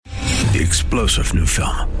the explosive new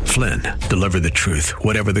film, Flynn, Deliver the Truth,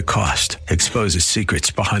 Whatever the Cost, exposes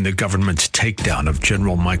secrets behind the government's takedown of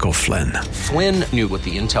General Michael Flynn. Flynn knew what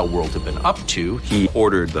the intel world had been up to. He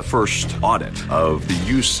ordered the first audit of the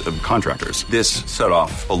use of contractors. This set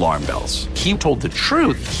off alarm bells. He told the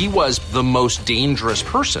truth. He was the most dangerous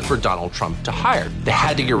person for Donald Trump to hire. They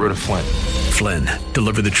had to get rid of Flynn. Flynn,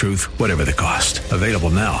 Deliver the Truth, Whatever the Cost. Available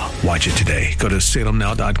now. Watch it today. Go to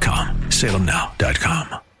salemnow.com.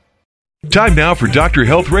 salemnow.com. Time now for Dr.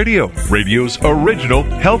 Health Radio, radio's original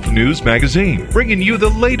health news magazine, bringing you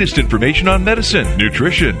the latest information on medicine,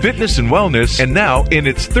 nutrition, fitness, and wellness, and now in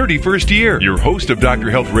its 31st year. Your host of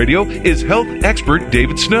Dr. Health Radio is health expert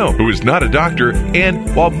David Snow, who is not a doctor,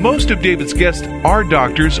 and while most of David's guests are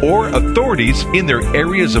doctors or authorities in their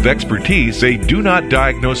areas of expertise, they do not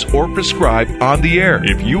diagnose or prescribe on the air.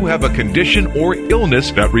 If you have a condition or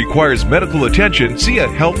illness that requires medical attention, see a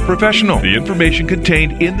health professional. The information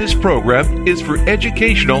contained in this program is for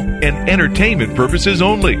educational and entertainment purposes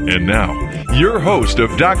only. And now, your host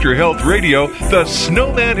of Dr. Health Radio, the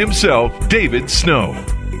snowman himself, David Snow.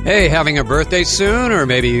 Hey, having a birthday soon, or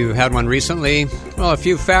maybe you had one recently? Well, a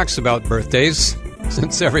few facts about birthdays,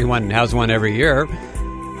 since everyone has one every year.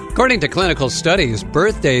 According to clinical studies,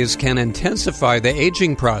 birthdays can intensify the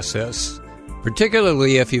aging process,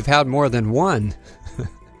 particularly if you've had more than one.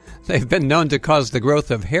 They've been known to cause the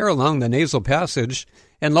growth of hair along the nasal passage,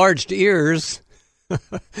 enlarged ears,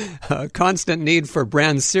 a constant need for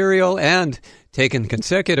bran cereal, and, taken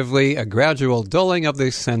consecutively, a gradual dulling of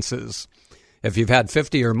the senses. If you've had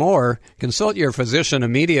 50 or more, consult your physician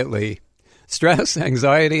immediately. Stress,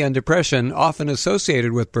 anxiety, and depression, often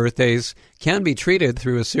associated with birthdays, can be treated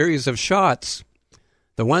through a series of shots.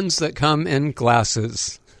 The ones that come in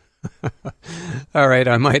glasses. All right,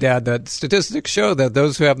 I might add that statistics show that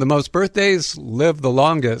those who have the most birthdays live the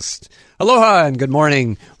longest. Aloha and good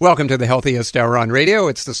morning. Welcome to the Healthiest Hour on Radio.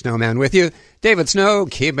 It's the Snowman with you, David Snow,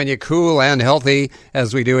 keeping you cool and healthy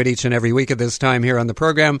as we do it each and every week at this time here on the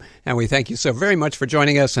program. And we thank you so very much for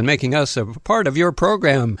joining us and making us a part of your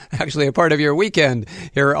program, actually a part of your weekend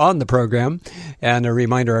here on the program. And a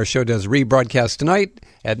reminder, our show does rebroadcast tonight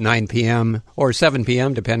at 9 p.m. or 7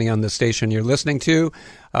 p.m., depending on the station you're listening to.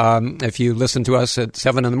 If you listen to us at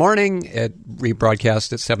 7 in the morning, it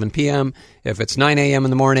rebroadcasts at 7 p.m. If it's 9 a.m.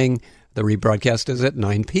 in the morning, the rebroadcast is at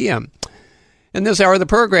 9 p.m. In this hour of the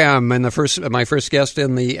program, and my first guest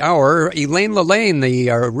in the hour, Elaine Lillane, the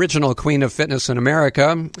original queen of fitness in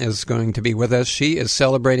America, is going to be with us. She is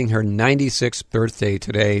celebrating her 96th birthday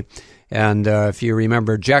today. And if you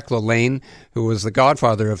remember Jack LaLanne, who was the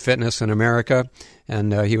godfather of fitness in America,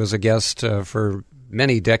 and he was a guest for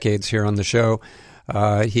many decades here on the show.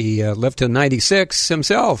 He lived to 96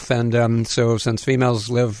 himself, and so since females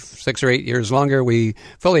live 6 or 8 years longer, we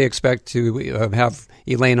fully expect to have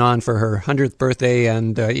Elaine on for her 100th birthday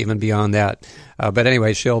and even beyond that. But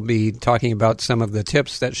anyway, she'll be talking about some of the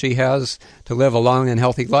tips that she has to live a long and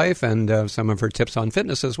healthy life and some of her tips on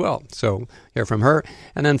fitness as well. So hear from her.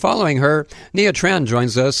 And then following her, Nia Tran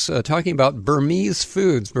joins us talking about Burmese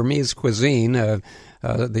foods, Burmese cuisine,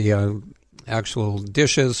 the actual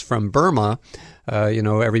dishes from Burma.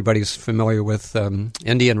 Everybody's familiar with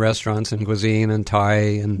Indian restaurants and cuisine and Thai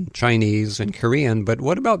and Chinese and Korean, but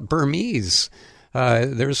what about Burmese?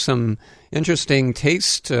 There's some interesting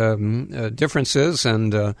taste differences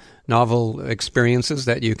and novel experiences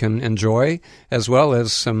that you can enjoy, as well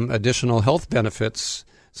as some additional health benefits,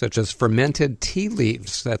 such as fermented tea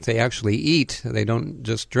leaves that they actually eat. They don't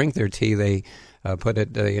just drink their tea, they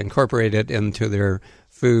incorporate it into their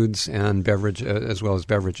foods and beverage, as well as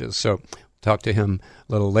beverages. So talk to him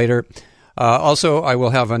a little later. Also, I will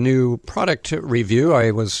have a new product review.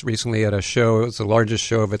 I was recently at a show. It was the largest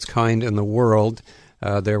show of its kind in the world.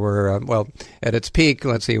 There were, at its peak,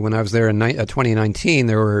 let's see, when I was there in 2019,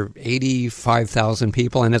 there were 85,000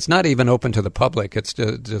 people, and it's not even open to the public. It's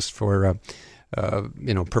just for,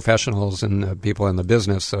 professionals and people in the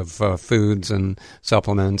business of foods and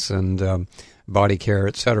supplements and body care,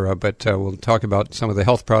 etc. But we'll talk about some of the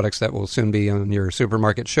health products that will soon be on your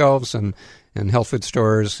supermarket shelves and health food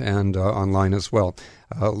stores and online as well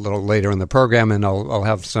a little later in the program. And I'll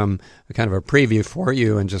have some kind of a preview for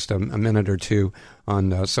you in just a minute or two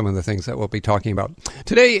on some of the things that we'll be talking about.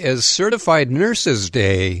 Today is Certified Nurses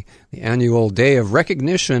Day, the annual day of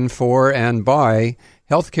recognition for and by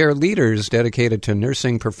healthcare leaders dedicated to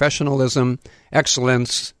nursing professionalism,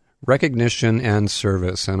 excellence, recognition, and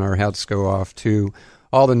service. And our hats go off to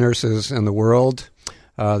all the nurses in the world.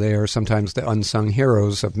 They are sometimes the unsung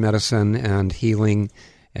heroes of medicine and healing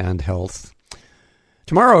and health.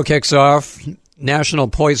 Tomorrow kicks off National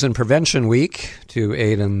Poison Prevention Week to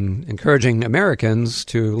aid in encouraging Americans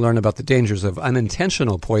to learn about the dangers of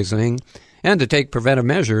unintentional poisoning and to take preventive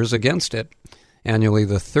measures against it. Annually,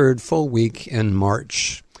 the third full week in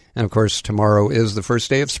March. And, of course, tomorrow is the first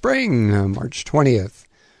day of spring, March 20th.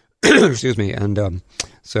 Excuse me. And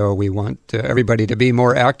so we want everybody to be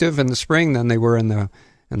more active in the spring than they were in the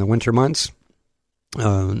winter months.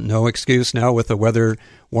 No excuse now with the weather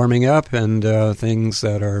warming up and things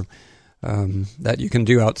that are that you can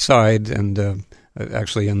do outside. And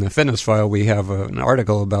actually, in the Fitness File, we have an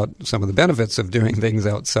article about some of the benefits of doing things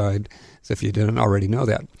outside, as if you didn't already know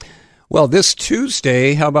that. Well, this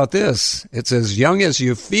Tuesday, how about this? It's As Young as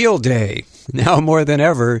You Feel Day. Now more than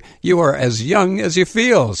ever, you are as young as you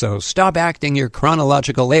feel. So stop acting your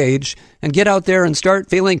chronological age and get out there and start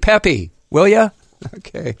feeling peppy, will ya?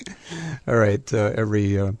 Okay. All right.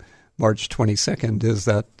 Every March 22nd is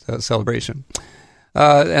that celebration.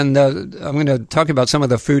 And I'm going to talk about some of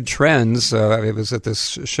the food trends. I was at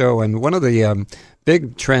this show, and one of the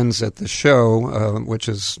big trends at the show, which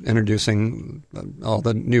is introducing all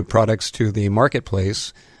the new products to the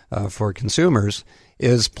marketplace for consumers,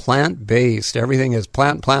 is plant-based. Everything is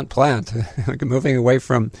plant. Moving away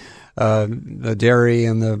from the dairy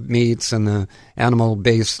and the meats and the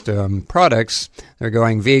animal-based products. They're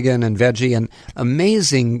going vegan and veggie, and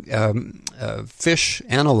amazing fish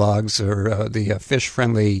analogs, or the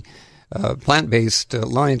fish-friendly plant-based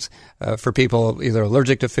lines for people either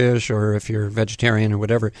allergic to fish or if you're vegetarian or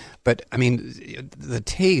whatever. But I mean, the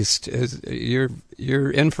taste is you're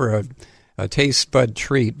in for a taste bud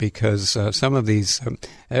treat, because some of these,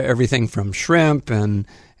 everything from shrimp and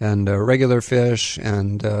regular fish,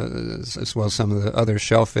 and as well as some of the other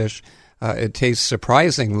shellfish, it tastes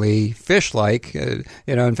surprisingly fish-like.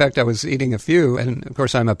 In fact, I was eating a few, and of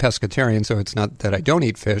course I'm a pescatarian, so it's not that I don't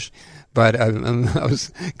eat fish. But I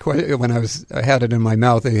was when I had it in my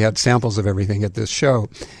mouth, they had samples of everything at this show,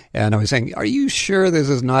 and I was saying, "Are you sure this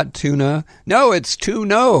is not tuna?" No, it's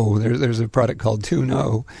Tuno. There's a product called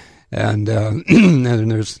Tuno, and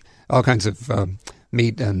and there's all kinds of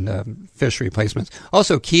meat and fish replacements.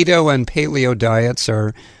 Also, keto and paleo diets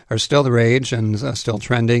are still the rage and still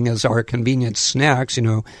trending, as are convenient snacks.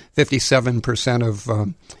 57% of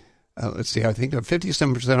I think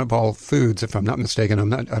 57% of all foods, if I'm not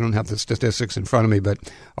mistaken, I don't have the statistics in front of me, but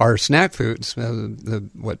are snack foods.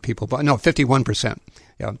 What people buy? No, 51%.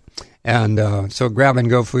 Yeah, and so grab and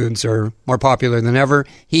go foods are more popular than ever.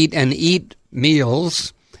 Heat and eat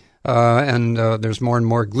meals, and there's more and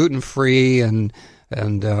more gluten-free and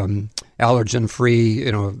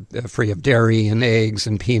allergen-free, free of dairy and eggs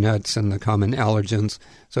and peanuts and the common allergens.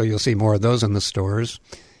 So you'll see more of those in the stores.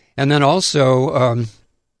 And then also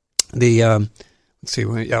let's see,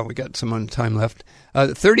 we got some time left.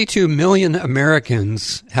 32 million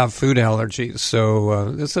Americans have food allergies,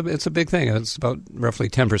 so it's a big thing. It's about roughly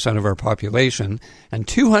 10% of our population. And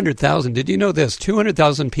 200,000, did you know this?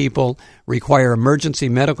 200,000 people require emergency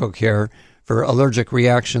medical care for allergic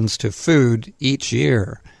reactions to food each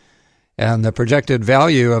year. And the projected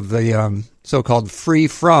value of the so-called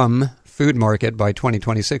free-from food market by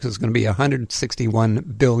 2026 is going to be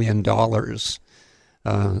 $161 billion.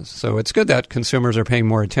 So it's good that consumers are paying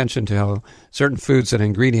more attention to how certain foods and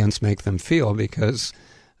ingredients make them feel, because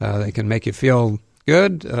they can make you feel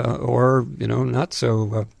good or, not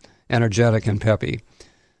so energetic and peppy.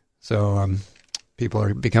 So people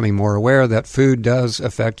are becoming more aware that food does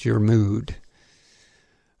affect your mood.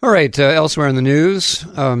 All right, elsewhere in the news,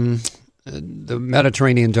 the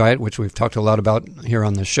Mediterranean diet, which we've talked a lot about here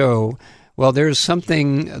on the show. Well, there's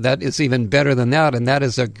something that is even better than that, and that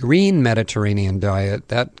is a green Mediterranean diet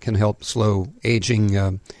that can help slow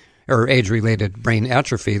aging or age-related brain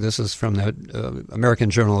atrophy. This is from the American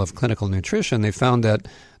Journal of Clinical Nutrition. They found that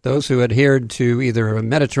those who adhered to either a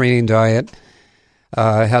Mediterranean diet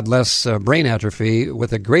had less brain atrophy,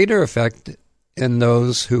 with a greater effect in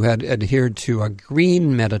those who had adhered to a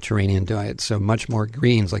green Mediterranean diet, so much more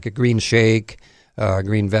greens, like a green shake,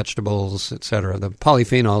 green vegetables, etc. The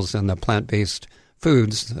polyphenols in the plant-based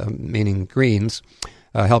foods, meaning greens,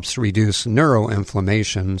 helps reduce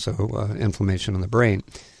neuroinflammation, so inflammation in the brain.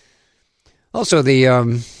 Also,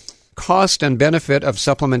 the cost and benefit of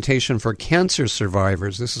supplementation for cancer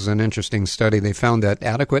survivors. This is an interesting study. They found that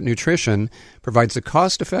adequate nutrition provides a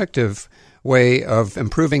cost-effective way of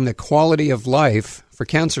improving the quality of life for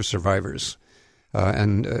cancer survivors.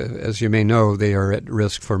 And as you may know, they are at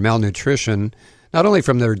risk for malnutrition, not only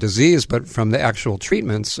from their disease, but from the actual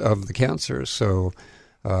treatments of the cancer. So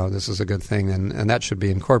this is a good thing, and that should be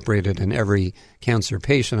incorporated in every cancer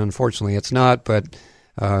patient. Unfortunately, it's not, but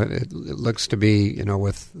it looks to be,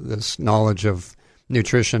 with this knowledge of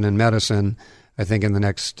nutrition and medicine, I think in the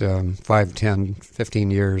next 5, 10,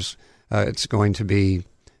 15 years, it's going to be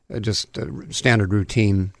just standard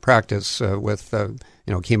routine practice with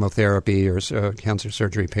chemotherapy or cancer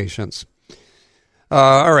surgery patients.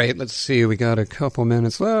 All right, let's see. We got a couple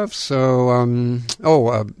minutes left. So,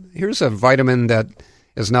 here's a vitamin that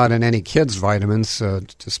is not in any kids' vitamins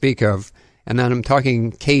to speak of. And then I'm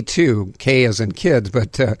talking K2, K as in kids,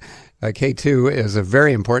 but K2 is a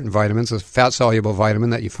very important vitamin. It's a fat-soluble vitamin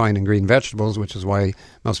that you find in green vegetables, which is why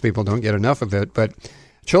most people don't get enough of it. But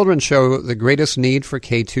children show the greatest need for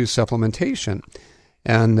K2 supplementation.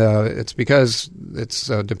 And it's because it's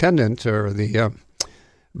dependent, or the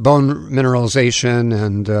bone mineralization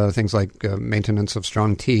and things like maintenance of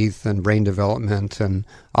strong teeth and brain development and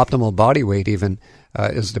optimal body weight even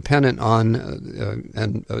is dependent on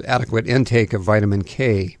an adequate intake of vitamin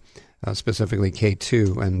K, specifically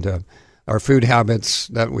K2. And our food habits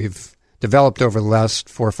that we've developed over the last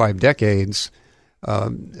 4 or 5 decades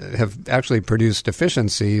have actually produced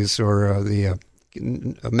deficiencies, or the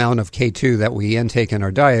amount of K2 that we intake in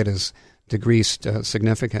our diet is decreased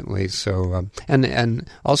significantly. So, and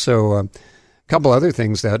also a couple other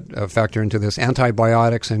things that factor into this.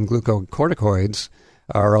 Antibiotics and glucocorticoids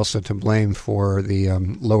are also to blame for the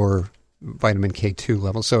lower vitamin K2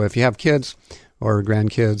 level. So if you have kids or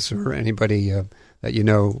grandkids or anybody that you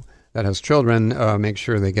know that has children, make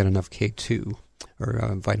sure they get enough K2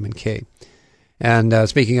 or vitamin K. And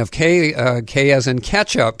speaking of K, K as in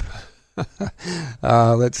ketchup.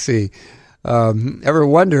 Let's see. Ever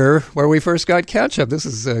wonder where we first got ketchup? This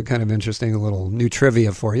is kind of interesting, a little new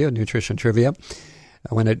trivia for you, nutrition trivia.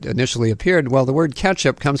 When it initially appeared, well, the word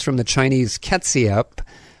ketchup comes from the Chinese ketchup,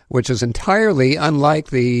 which is entirely unlike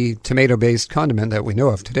the tomato-based condiment that we know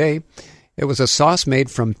of today. It was a sauce made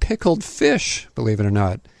from pickled fish, believe it or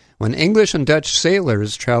not. When English and Dutch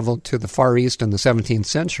sailors traveled to the Far East in the 17th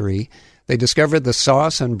century, they discovered the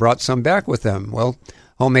sauce and brought some back with them. Well,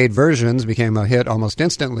 homemade versions became a hit almost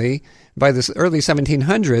instantly. By the early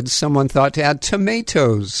 1700s, someone thought to add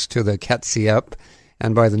tomatoes to the ketchup,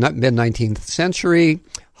 and by the mid-19th century,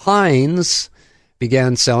 Heinz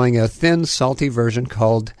began selling a thin, salty version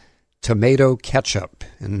called tomato ketchup.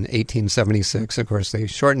 In 1876, of course, they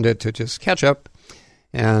shortened it to just ketchup,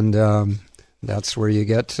 and that's where you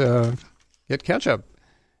get ketchup.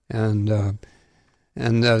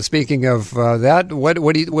 And speaking of that,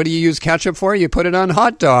 what do you use ketchup for? You put it on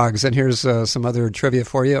hot dogs. And here's some other trivia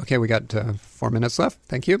for you. Okay, we got 4 minutes left.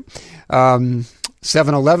 Thank you.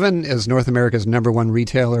 7-Eleven is North America's #1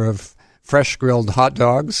 retailer of fresh grilled hot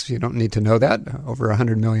dogs. You don't need to know that. Over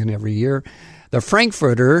 100 million every year. The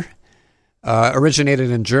Frankfurter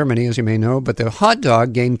originated in Germany, as you may know, but the hot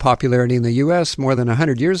dog gained popularity in the U.S. more than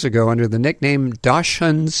 100 years ago under the nickname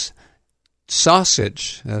Dachshund's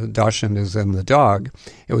sausage. Dachshund is in the dog.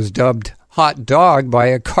 It was dubbed hot dog by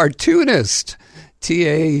a cartoonist,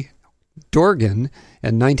 T.A. Dorgan,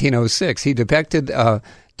 in 1906. He depicted a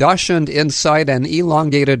Dachshund inside an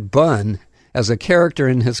elongated bun as a character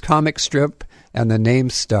in his comic strip, and the name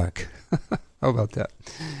stuck. How about that?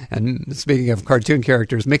 And speaking of cartoon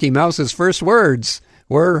characters, Mickey Mouse's first words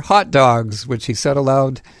were hot dogs, which he said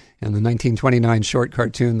aloud in the 1929 short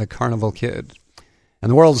cartoon The Carnival Kid. And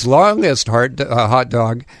the world's longest hot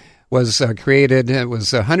dog was created. It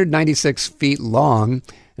was 196 feet long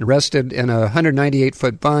and rested in a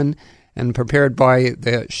 198-foot bun and prepared by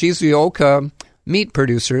the Shizuoka meat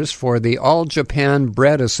producers for the All Japan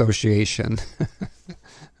Bread Association.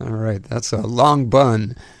 All right, that's a long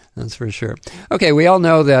bun, that's for sure. Okay, we all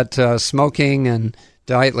know that smoking and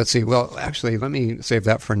diet, let's see, well, actually, let me save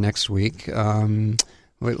that for next week.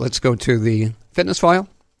 Let's go to the fitness file.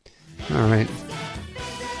 All right.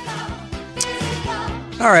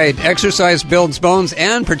 All right, exercise builds bones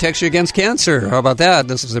and protects you against cancer. How about that?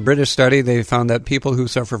 This is a British study. They found that people who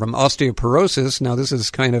suffer from osteoporosis, now this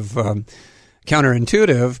is kind of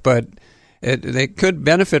counterintuitive, but they could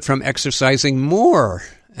benefit from exercising more.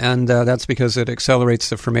 And that's because it accelerates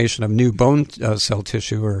the formation of new bone cell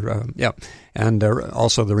tissue, and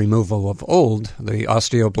also the removal of old, the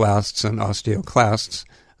osteoblasts and osteoclasts.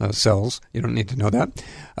 Cells. You don't need to know that.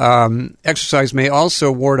 Exercise may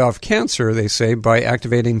also ward off cancer, they say, by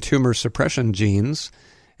activating tumor suppression genes.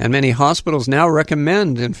 And many hospitals now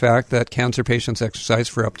recommend, in fact, that cancer patients exercise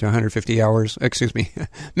for up to 150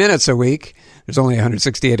 minutes a week. There's only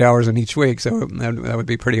 168 hours in each week, so that would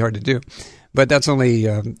be pretty hard to do. But that's only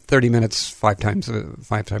 30 minutes five times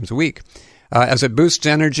a week. As it boosts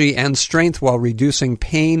energy and strength while reducing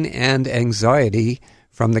pain and anxiety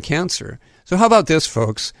from the cancer. So how about this,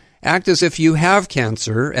 folks? Act as if you have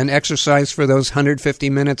cancer and exercise for those 150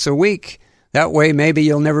 minutes a week. That way, maybe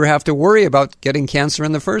you'll never have to worry about getting cancer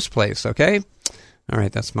in the first place, okay? All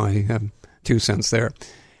right, that's my 2 cents there.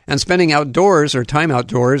 And spending outdoors or time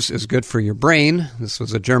outdoors is good for your brain. This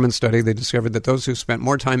was a German study. They discovered that those who spent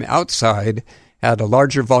more time outside had a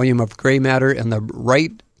larger volume of gray matter in the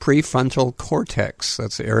right prefrontal cortex.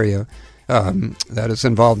 That's the area that is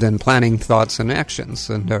involved in planning thoughts and actions.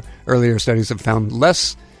 And earlier studies have found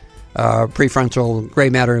less prefrontal gray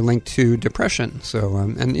matter linked to depression. So,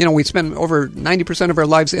 and you know, we spend over 90% of our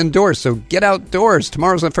lives indoors. So get outdoors.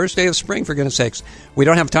 Tomorrow's the first day of spring, for goodness sakes. We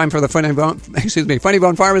don't have time for the Funny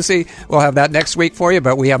Bone Pharmacy. We'll have that next week for you,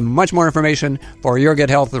 but we have much more information for your good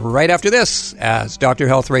health right after this as Dr.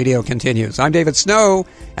 Health Radio continues. I'm David Snow,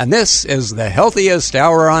 and this is the healthiest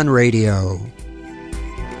hour on radio.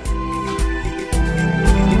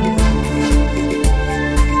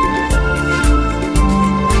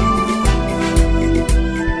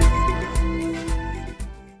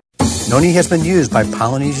 Noni has been used by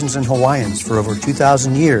Polynesians and Hawaiians for over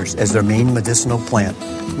 2,000 years as their main medicinal plant.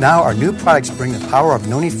 Now our new products bring the power of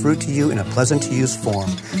noni fruit to you in a pleasant-to-use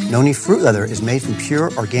form. Noni fruit leather is made from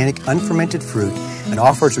pure, organic, unfermented fruit and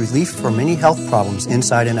offers relief for many health problems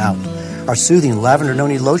inside and out. Our soothing lavender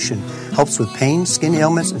noni lotion helps with pain, skin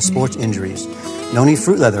ailments, and sports injuries. Noni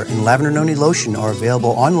fruit leather and lavender noni lotion are available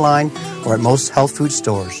online or at most health food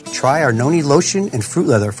stores. Try our noni lotion and fruit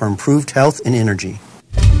leather for improved health and energy.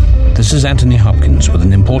 This is Anthony Hopkins with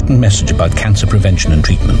an important message about cancer prevention and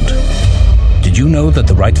treatment. Did you know that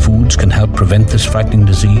the right foods can help prevent this frightening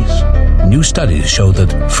disease? New studies show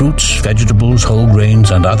that fruits, vegetables, whole grains,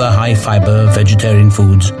 and other high-fiber vegetarian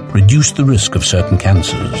foods reduce the risk of certain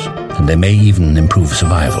cancers, and they may even improve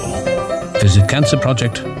survival. Visit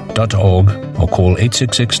cancerproject.org or call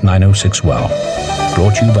 866-906-WELL.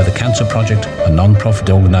 Brought to you by the Cancer Project, a non-profit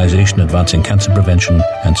organization advancing cancer prevention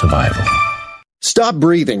and survival. Stop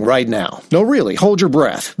breathing right now. No, really, hold your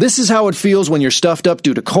breath. This is how it feels when you're stuffed up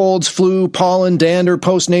due to colds, flu, pollen, dander,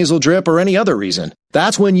 postnasal drip, or any other reason.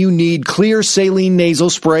 That's when you need Clear Saline Nasal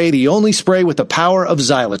Spray, the only spray with the power of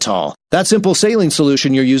xylitol. That simple saline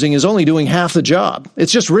solution you're using is only doing half the job.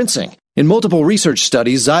 It's just rinsing. In multiple research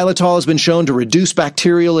studies, xylitol has been shown to reduce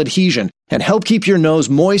bacterial adhesion and help keep your nose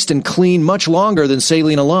moist and clean much longer than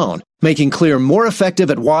saline alone, making Clear more effective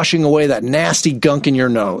at washing away that nasty gunk in your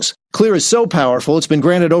nose. Clear is so powerful, it's been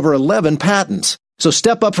granted over 11 patents. So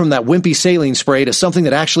step up from that wimpy saline spray to something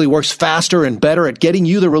that actually works faster and better at getting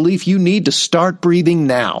you the relief you need to start breathing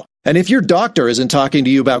now. And if your doctor isn't talking to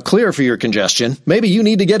you about Clear for your congestion, maybe you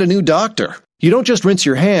need to get a new doctor. You don't just rinse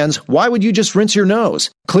your hands. Why would you just rinse your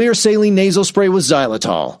nose? Clear Saline Nasal Spray with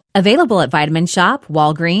xylitol. Available at Vitamin Shop,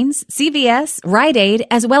 Walgreens, CVS, Rite Aid,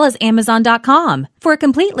 as well as Amazon.com. For a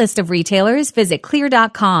complete list of retailers, visit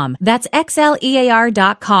Clear.com. That's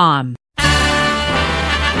XLEAR.com.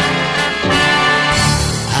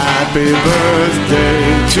 Happy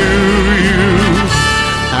birthday to you.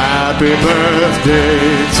 Happy birthday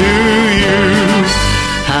to you.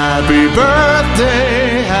 Happy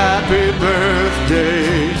birthday, happy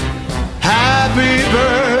birthday, happy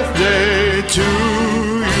birthday to you.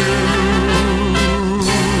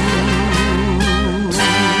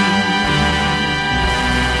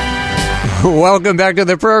 Welcome back to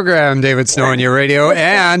the program, David Snow on your radio.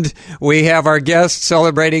 And we have our guest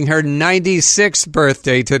celebrating her 96th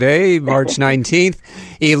birthday today, March 19th.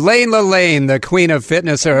 Elaine Lillane, the Queen of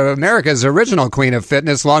Fitness, America's original Queen of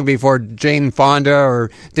Fitness, long before Jane Fonda or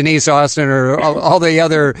Denise Austin or all the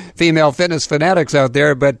other female fitness fanatics out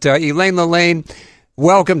there. But Elaine Lillane,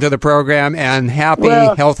 welcome to the program and happy,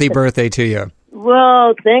 healthy birthday to you.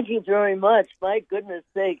 Well, thank you very much. My goodness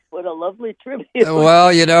sakes, what a lovely tribute.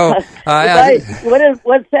 Well, you know, what's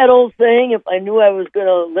that old saying? If I knew I was going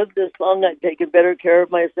to live this long, I'd take better care of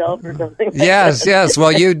myself or something like yes, that. Yes.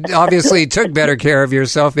 Well, you obviously took better care of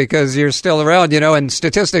yourself because you're still around, you know, and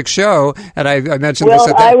statistics show, and I mentioned this.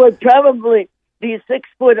 Well, I would probably be 6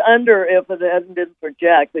 foot under if it hadn't been for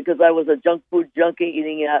Jack, because I was a junk food junkie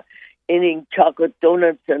eating chocolate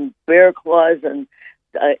donuts and bear claws and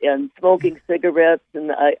smoking cigarettes,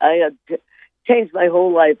 and I had changed my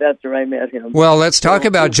whole life after I met him. Well, let's talk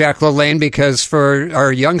about Jack LaLanne, because for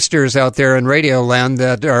our youngsters out there in Radio Land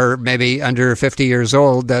that are maybe under 50 years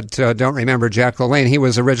old that don't remember Jack LaLanne, he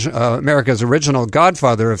was America's original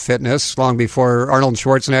godfather of fitness long before Arnold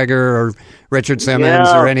Schwarzenegger or Richard Simmons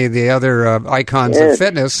or any of the other icons of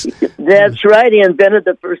fitness. That's right. He invented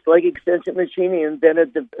the first leg extension machine. He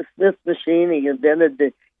invented the Smith machine. He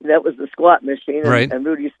invented that was the squat machine. Right. And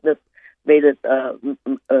Rudy Smith made it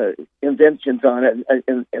inventions on it.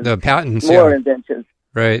 And the patents, more inventions.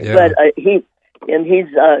 Right. Yeah. But he is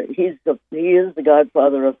the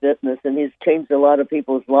godfather of fitness, and he's changed a lot of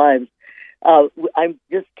people's lives. I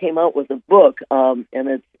just came out with a book, and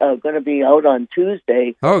it's going to be out on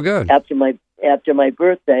Tuesday. Oh, good. After my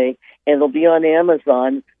birthday, and it'll be on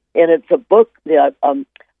Amazon. And it's a book that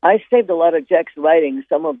I saved a lot of Jack's writings.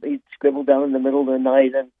 Some of he scribbled down in the middle of the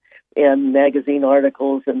night, and magazine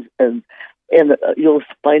articles, and you'll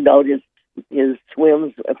find out his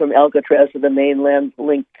swims from Alcatraz to the mainland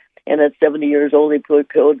link. And at 70 years old, he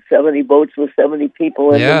pulled 70 boats with 70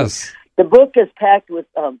 people. And yes. The book is packed with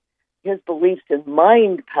his beliefs in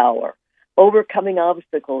mind power, overcoming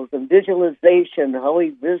obstacles, and visualization, how he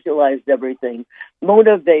visualized everything,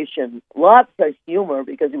 motivation, lots of humor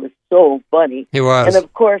because he was so funny. He was. And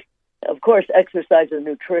of course, exercise and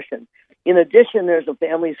nutrition. In addition, there's a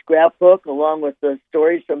family scrapbook along with the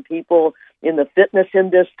stories from people in the fitness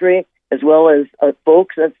industry, as well as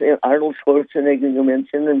folks. That's Arnold Schwarzenegger you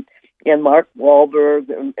mentioned, and Mark Wahlberg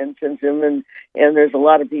and Simpson, and there's a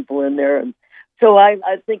lot of people in there. And so I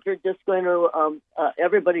think you're just going to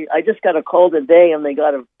everybody. I just got a call today, and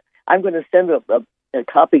I'm going to send a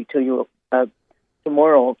copy to you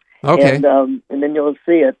tomorrow. Okay. And then you'll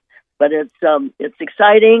see it. But it's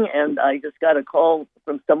exciting, and I just got a call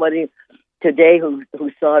from somebody today who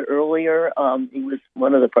saw it earlier. He was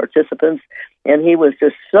one of the participants, and he was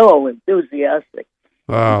just so enthusiastic.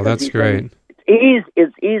 Wow, that's great.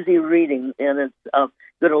 It's easy reading, and it's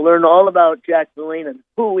going to learn all about Jack LaLanne and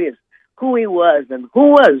who he was, and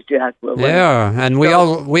who was Jack LaLanne. Yeah, and we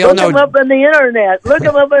all know. Look him up on the internet. Look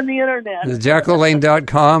him up on the internet.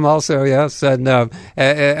 JackLaLanne.com also, yes. And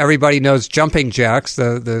everybody knows jumping jacks,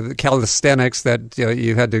 the calisthenics that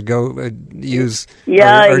you had to go use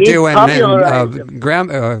or do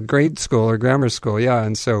in grade school or grammar school. Yeah,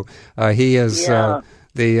 and so he is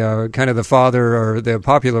the kind of the father or the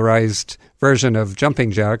popularized version of jumping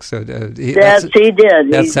jacks. He did.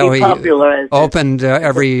 That's how he popularized opened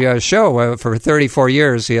every show. For 34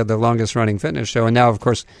 years, he had the longest running fitness show. And now, of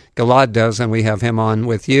course, Gilad does, and we have him on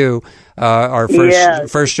with you. Our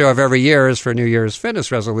first show of every year is for New Year's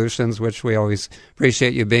fitness resolutions, which we always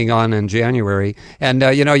appreciate you being on in January. And,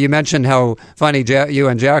 you mentioned how funny you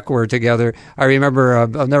and Jack were together. I remember,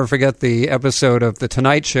 I'll never forget the episode of The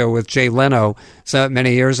Tonight Show with Jay Leno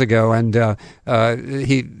many years ago. And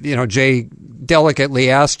Jay delicately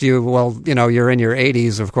asked you, well, you're in your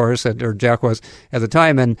 80s, of course, or Jack was at the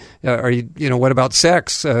time, and are you, what about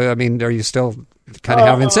sex? Are you still kind of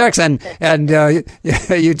having sex? And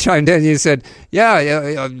you chimed in, you said,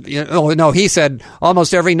 he said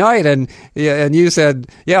almost every night, and you said,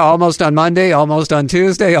 almost on Monday, almost on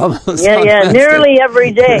Tuesday, almost on Wednesday. Nearly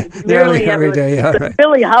every day. nearly every day, yeah. Right.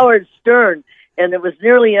 Billy Howard Stern. And it was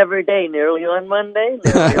nearly every day, nearly on Monday,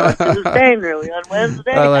 nearly on Tuesday, nearly on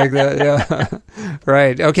Wednesday. I like that, yeah.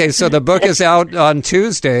 Right. Okay, so the book is out on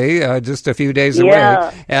Tuesday, just a few days away.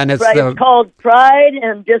 And it's called Pride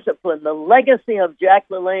and Discipline, the legacy of Jack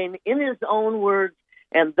LaLanne in his own words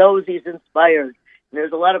and those he's inspired. And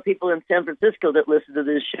there's a lot of people in San Francisco that listen to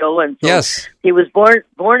this show. And so yes. He was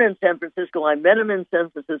born in San Francisco. I met him in San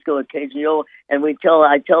Francisco at KGO, and I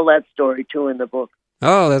tell that story, too, in the book.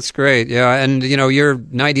 Oh, that's great. Yeah. And, you're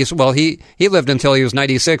 90. Well, he lived until he was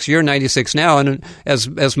 96. You're 96 now. And as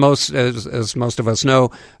most of us know,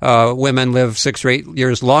 women live 6 or 8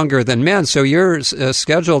 years longer than men. So you're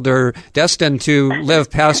scheduled or destined to live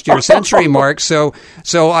past your century mark. So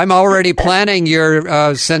I'm already planning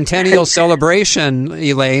your centennial celebration,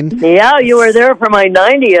 Elaine. Yeah, you were there for my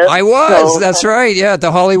 90th. I was. So. That's right. Yeah, at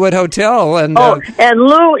the Hollywood Hotel. And and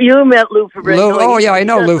Lou, you met Lou Ferrigno. I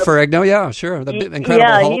know Lou Ferrigno. Yeah, sure. He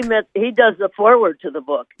does the forward to the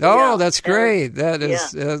book. Oh, that's great. That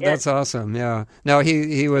is that's awesome. Yeah. No,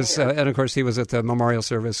 he was, and of course he was at the memorial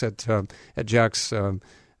service at Jack's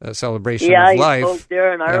celebration of life. Yeah, he spoke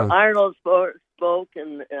there, and Arnold spoke,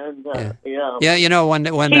 and Yeah, when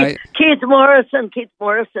Keith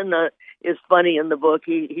Morrison is funny in the book.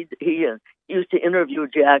 He used to interview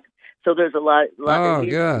Jack, so there's a lot.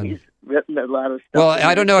 Good. He's written a lot of stuff. Well,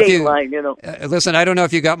 I don't know if you listen. I don't know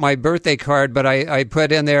if you got my birthday card, but I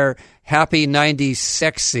put in there "Happy 90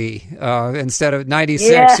 Sexy" instead of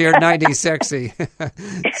 96. Yeah. You're 90 Sexy.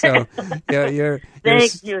 So you're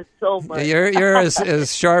Thank you so much. You're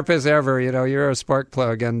as sharp as ever. You're a spark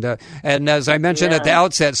plug. And as I mentioned at the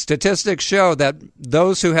outset, statistics show that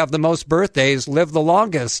those who have the most birthdays live the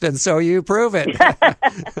longest, and so you prove it.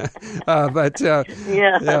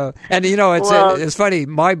 And it's funny.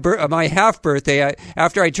 My half birthday.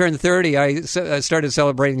 After I turned 30, I started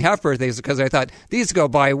celebrating half birthdays because I thought these go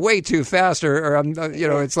by way too fast.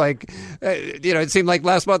 It's like, it seemed like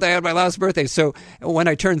last month I had my last birthday. So when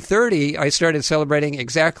I turned 30, I started celebrating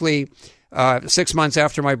exactly 6 months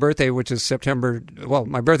after my birthday, which is September. Well,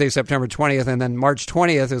 my birthday is September 20th, and then March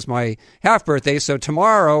 20th is my half birthday. So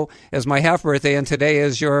tomorrow is my half birthday, and today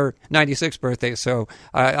is your 96th birthday. So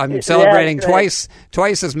I'm celebrating twice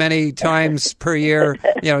as many times per year.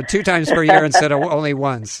 2 times per year instead of only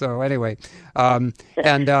once. So anyway,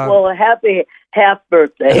 well, happy half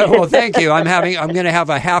birthday. Well, thank you. I'm going to have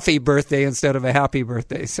a happy birthday instead of a happy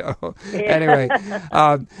birthday. So anyway,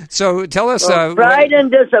 so tell us. Pride and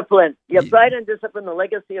Discipline. Yeah, Pride and Discipline, The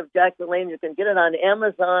Legacy of Jack LaLanne. You can get it on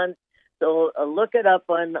Amazon. So look it up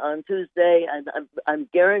on Tuesday, and I'm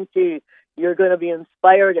guarantee you're going to be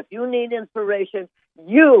inspired. If you need inspiration,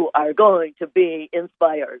 you are going to be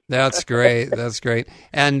inspired. That's great. That's great.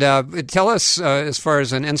 And tell us, as far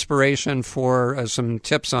as an inspiration for some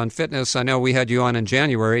tips on fitness. I know we had you on in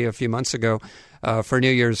January a few months ago for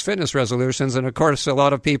New Year's fitness resolutions. And, of course, a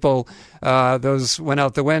lot of people, those went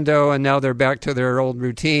out the window, and now they're back to their old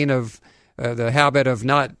routine of the habit of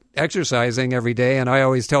not exercising every day. And I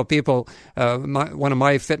always tell people one of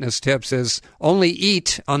my fitness tips is only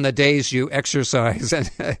eat on the days you exercise,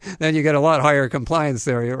 and then you get a lot higher compliance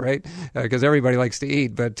there, right? Because everybody likes to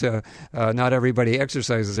eat, but not everybody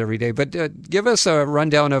exercises every day. But give us a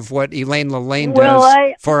rundown of what Elaine LaLanne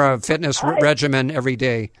does for a fitness regimen every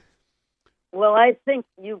day. Well, I think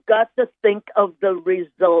you've got to think of the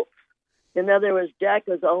results. In other words, Jack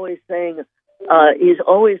was always saying, he's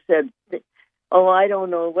always said, oh, I don't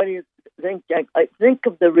know. What do you think, Jack? I think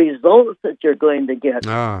of the results that you're going to get.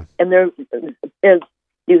 And there, as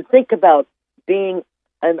you think about being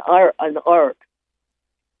an ark,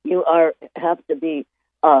 you have to be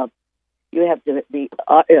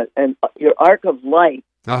your ark of light.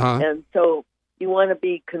 And so you want to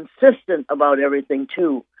be consistent about everything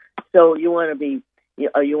too. So you want to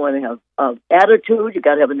have attitude. You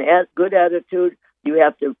got to have a good attitude. You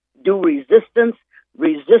have to do resisting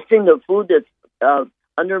the food that's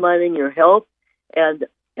undermining your health, and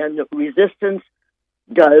resistance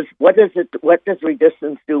does what does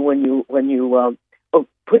resistance do when you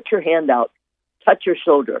put your hand out, touch your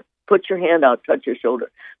shoulder, put your hand out, touch your shoulder.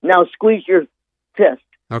 Now squeeze your fist.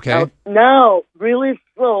 Okay. Now really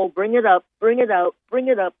slow, bring it up, bring it out, bring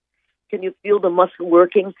it up. Can you feel the muscle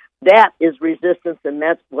working? That is resistance, and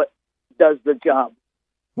that's what does the job.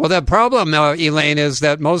 Well, the problem, Elaine, is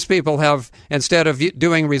that most people have, instead of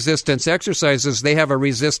doing resistance exercises, they have a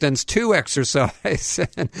resistance to exercise,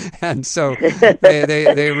 and so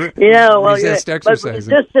they resist exercising.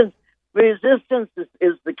 But resistance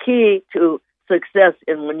is the key to success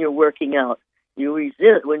when you're working out. You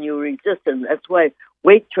resist when you resist, and that's why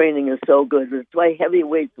weight training is so good. That's why heavy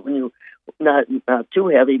weights, when you not too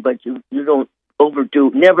heavy, but you don't overdo,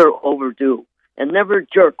 never overdo. And never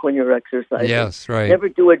jerk when you're exercising. Yes, right. Never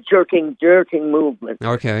do a jerking movement.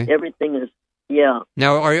 Okay. Everything is, yeah.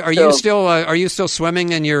 Now, are you still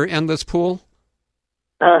swimming in your endless pool?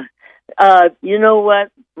 You know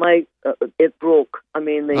what? It broke. I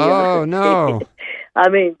mean, no. I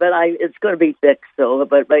mean, but it's going to be fixed. So,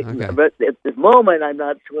 but at this moment, I'm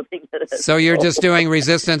not swimming. So you're just doing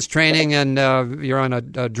resistance training, and you're on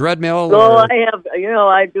a treadmill. So I have,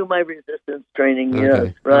 I do my resistance training. Okay.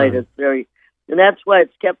 Yes, right. It's very. And that's why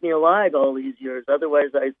it's kept me alive all these years.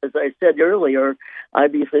 Otherwise, as I said earlier,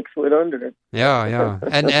 I'd be 6 foot under. Yeah.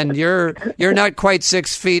 And you're not quite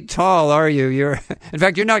 6 feet tall, are you? In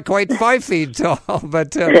fact, you're not quite 5 feet tall.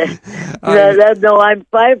 But no, I'm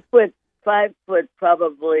 5 foot,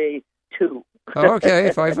 probably 2. Okay,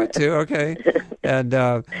 5'2". Okay, and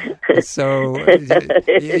so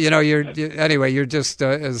you're just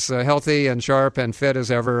as healthy and sharp and fit as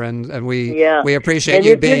ever, and we appreciate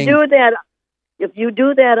you being. If you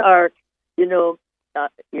do that arc, you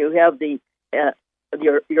have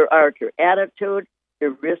your arc, your attitude,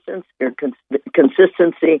 your resistance, your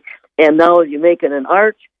consistency, and now you make it an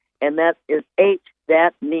arch, and that is H.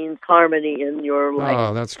 That means harmony in your life.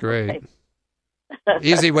 Oh, that's great.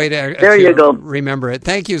 Easy way to there you go. Remember it.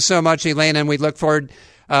 Thank you so much, Elaine, and we look forward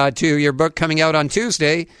to your book coming out on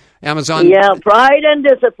Tuesday. Amazon. Yeah, Pride and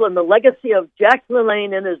Discipline, the legacy of Jack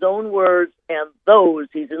LaLanne in his own words and those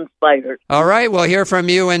he's inspired. All right, we'll hear from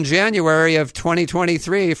you in January of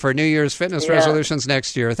 2023 for New Year's fitness resolutions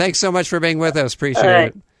next year. Thanks so much for being with us. Appreciate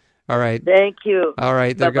it. All right. Thank you. All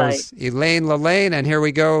right, there Bye-bye. goes Elaine LaLanne, and here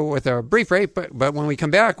we go with a brief break, but when we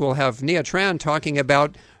come back, we'll have Nia Tran talking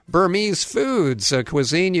about Burmese foods, a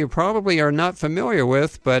cuisine you probably are not familiar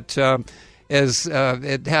with, but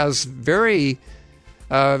it has very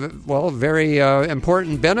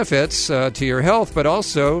important benefits to your health, but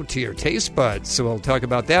also to your taste buds. So we'll talk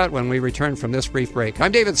about that when we return from this brief break.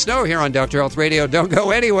 I'm David Snow here on Dr. Health Radio. Don't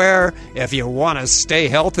go anywhere if you want to stay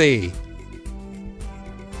healthy.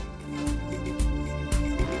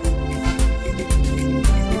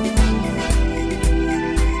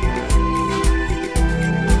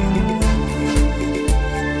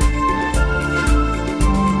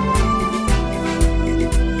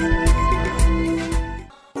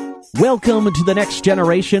 Welcome to the next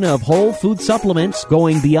generation of whole food supplements,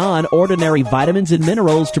 going beyond ordinary vitamins and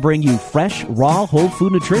minerals to bring you fresh, raw, whole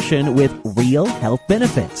food nutrition with real health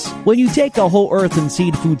benefits. When you take a Whole Earth and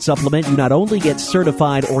Seed food supplement, you not only get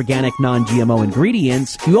certified organic non-GMO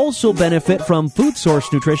ingredients, you also benefit from food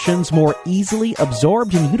source nutrition's more easily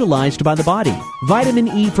absorbed and utilized by the body. Vitamin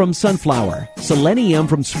E from sunflower, selenium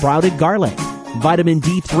from sprouted garlic, vitamin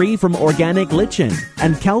D3 from organic lichen,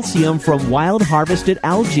 and calcium from wild harvested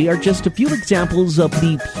algae are just a few examples of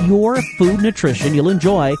the pure food nutrition you'll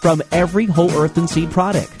enjoy from every Whole Earth and Seed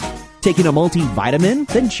product. Taking a multivitamin?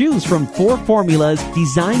 Then choose from 4 formulas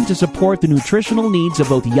designed to support the nutritional needs of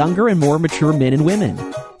both younger and more mature men and women.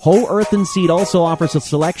 Whole Earth and Seed also offers a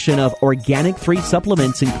selection of organic-free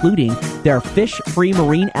supplements, including their fish-free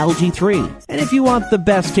marine algae 3. And if you want the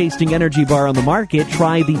best-tasting energy bar on the market,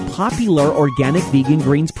 try the popular organic vegan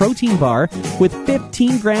greens protein bar with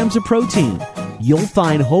 15 grams of protein. You'll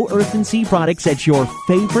find Whole Earth and Seed products at your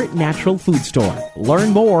favorite natural food store. Learn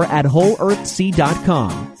more at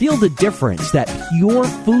WholeEarthSeed.com. Feel the difference that pure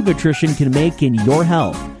food nutrition can make in your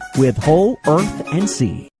health with Whole Earth and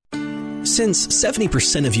Seed. Since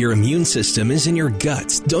 70% of your immune system is in your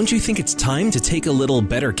gut, don't you think it's time to take a little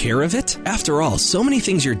better care of it? After all, so many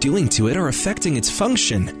things you're doing to it are affecting its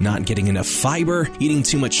function. Not getting enough fiber, eating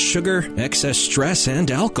too much sugar, excess stress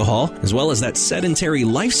and alcohol, as well as that sedentary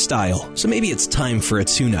lifestyle. So maybe it's time for a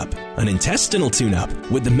tune-up. An intestinal tune-up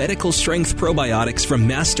with the medical strength probiotics from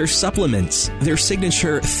Master Supplements. Their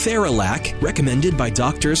signature Theralac, recommended by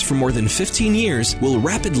doctors for more than 15 years, will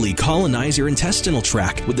rapidly colonize your intestinal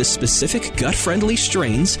tract with the specific gut-friendly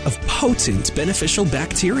strains of potent beneficial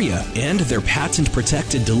bacteria. And their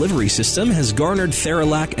patent-protected delivery system has garnered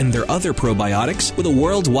Theralac and their other probiotics with a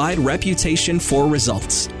worldwide reputation for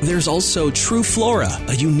results. There's also True Flora,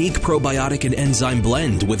 a unique probiotic and enzyme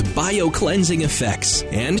blend with bio-cleansing effects,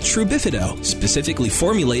 and True Bifido, specifically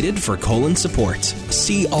formulated for colon support.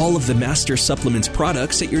 See all of the Master Supplements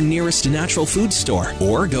products at your nearest natural food store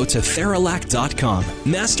or go to Theralac.com.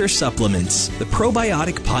 Master Supplements, the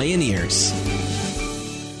probiotic pioneers.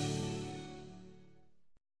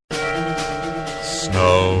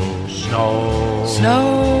 Snow, snow,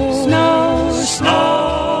 snow, snow,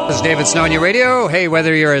 snow. This is David Snow on your radio. Hey,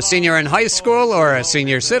 whether you're a senior in high school or a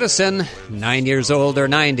senior citizen, 9 years old or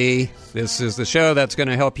 90, this is the show that's going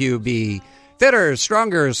to help you be fitter,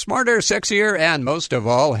 stronger, smarter, sexier, and most of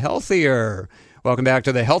all, healthier. Welcome back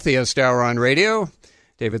to the healthiest hour on radio.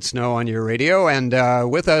 David Snow on your radio, and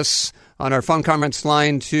with us on our phone conference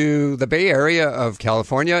line to the Bay Area of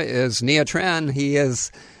California is Nia Tran. He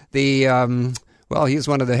is the, he's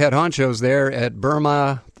one of the head honchos there at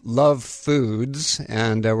Burma Love Foods,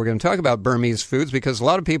 and we're going to talk about Burmese foods because a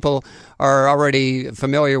lot of people are already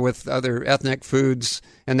familiar with other ethnic foods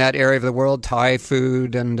in that area of the world, Thai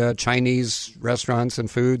food and Chinese restaurants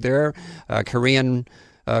and food there, Korean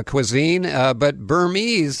cuisine, but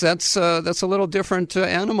Burmese, that's a little different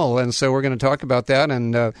animal, and so we're going to talk about that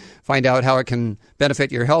and find out how it can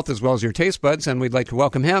benefit your health as well as your taste buds, and we'd like to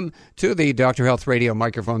welcome him to the Dr. Health Radio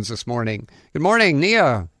microphones this morning. Good morning,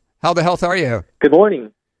 Nia. How the health are you? Good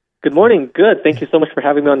morning. Good morning. Good. Thank you so much for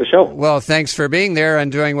having me on the show. Well, thanks for being there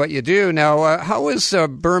and doing what you do. Now, how is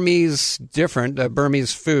Burmese different,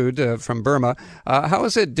 Burmese food from Burma? How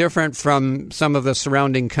is it different from some of the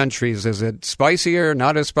surrounding countries? Is it spicier,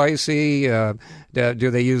 not as spicy?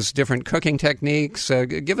 Do they use different cooking techniques?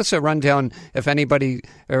 Give us a rundown if anybody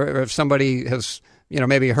or if somebody has,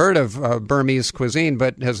 maybe heard of Burmese cuisine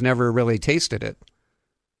but has never really tasted it.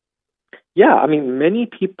 Yeah, many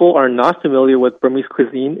people are not familiar with Burmese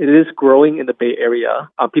cuisine. It is growing in the Bay Area.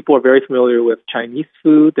 People are very familiar with Chinese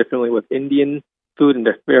food, they're familiar with Indian food, and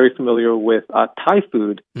they're very familiar with Thai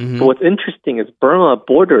food. Mm-hmm. But what's interesting is Burma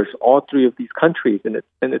borders all three of these countries, and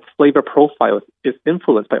its flavor profile is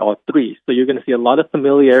influenced by all three. So you're going to see a lot of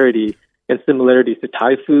familiarity and similarities to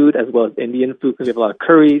Thai food as well as Indian food because we have a lot of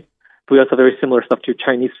curries. But we also have very similar stuff to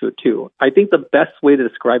Chinese food too. I think the best way to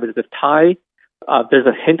describe it is if Thai, there's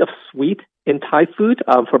a hint of sweet in Thai food.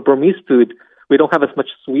 For Burmese food, we don't have as much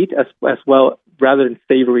sweet as well, rather than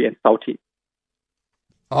savory and salty.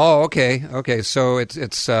 Oh, okay. Okay, so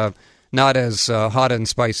it's not as hot and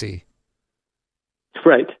spicy.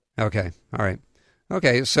 Right. Okay. All right.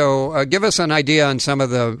 Okay, so give us an idea on some of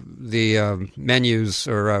the menus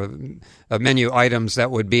or menu items that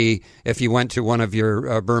would be if you went to one of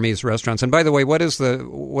your Burmese restaurants. And by the way, what is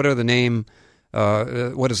the name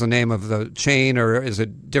of the chain, or is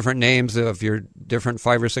it different names of your different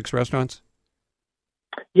 5 or 6 restaurants?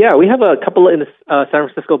 Yeah, we have a couple in the San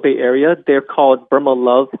Francisco Bay Area. They're called Burma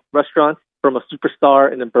Love restaurants, Burma Superstar,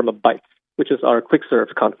 and then Burma Bites, which is our quick serve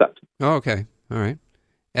concept. Oh, okay. All right.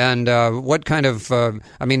 And what kind of,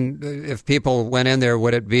 if people went in there,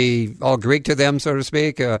 would it be all Greek to them, so to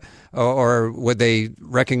speak, or would they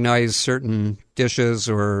recognize certain dishes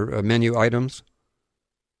or menu items?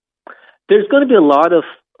 There's going to be a lot of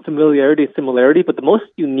familiarity and similarity, but the most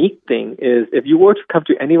unique thing is if you were to come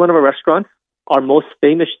to any one of our restaurants, our most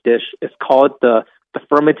famous dish is called the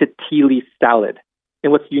fermented tea leaf salad.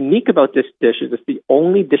 And what's unique about this dish is it's the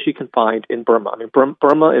only dish you can find in Burma. I mean,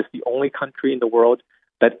 Burma is the only country in the world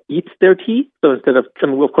that eats their tea. So instead of,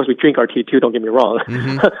 of course, we drink our tea too, don't get me wrong.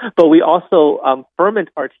 Mm-hmm. But we also ferment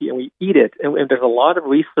our tea and we eat it. And there's a lot of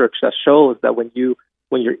research that shows that when you're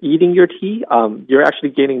eating your tea, you're actually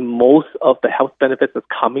getting most of the health benefits that's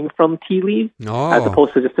coming from tea leaves, as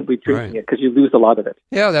opposed to just simply drinking it, because you lose a lot of it.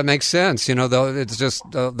 Yeah, that makes sense. Though it's just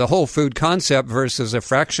the whole food concept versus a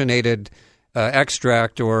fractionated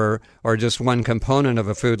extract or just one component of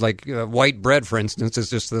a food, like white bread, for instance, is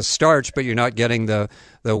just the starch, but you're not getting the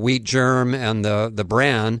wheat germ and the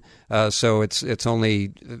bran, so it's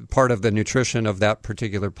only part of the nutrition of that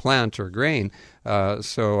particular plant or grain.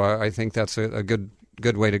 So I think that's a good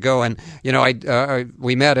way to go. And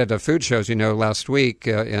we met at a food show, last week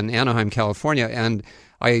in Anaheim, California, and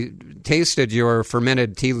I tasted your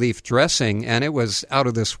fermented tea leaf dressing, and it was out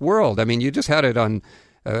of this world. I mean, you just had it on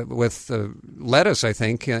with lettuce, I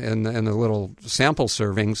think, in the little sample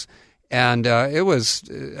servings. And it was,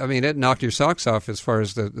 it knocked your socks off as far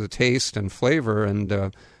as the taste and flavor and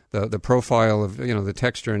the profile of, the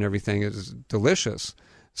texture and everything is delicious.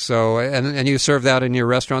 So, and you serve that in your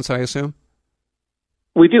restaurants, I assume?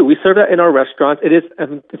 We do. We serve that in our restaurants.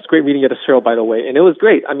 It's great meeting you at Cheryl, by the way. And it was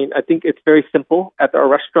great. I mean, I think it's very simple at our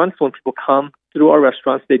restaurants. When people come through our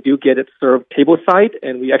restaurants, they do get it served tableside,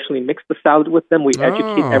 and we actually mix the salad with them. We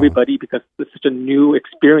educate everybody because it's such a new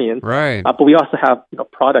experience. Right. But we also have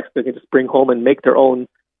products they can just bring home and make their own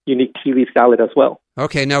unique tea leaf salad as well.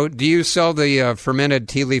 Okay. Now, do you sell the fermented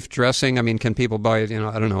tea leaf dressing? I mean, can people buy it,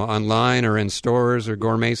 online or in stores or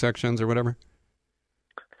gourmet sections or whatever?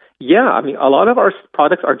 Yeah, I mean, a lot of our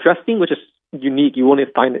products are dressing, which is unique. You won't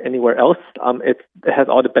find it anywhere else. It has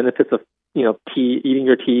all the benefits of, tea, eating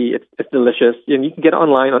your tea. It's delicious. And you can get it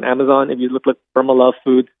online on Amazon. If you look Burma Love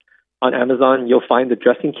Foods on Amazon, you'll find the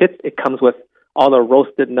dressing kit. It comes with all the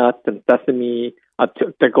roasted nuts and sesame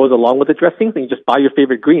that goes along with the dressings. And you just buy your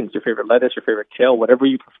favorite greens, your favorite lettuce, your favorite kale, whatever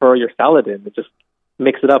you prefer your salad in. It just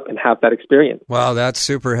mix it up and have that experience. Wow, that's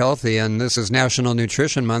super healthy. And this is National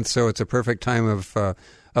Nutrition Month, so it's a perfect time of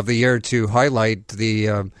the year to highlight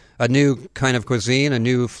a new kind of cuisine, a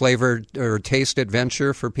new flavor or taste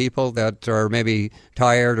adventure for people that are maybe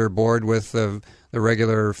tired or bored with the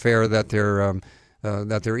regular fare that they're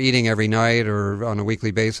eating every night or on a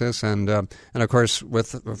weekly basis. And of course,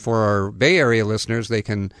 for our Bay Area listeners, they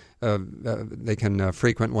can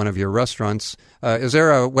frequent one of your restaurants. Is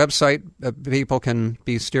there a website people can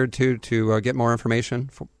be steered to get more information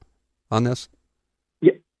on this?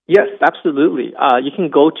 Yes, absolutely. You can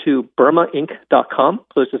go to burmainc.com.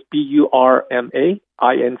 So it's just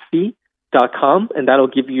BURMAINC.com, and that'll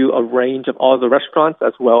give you a range of all the restaurants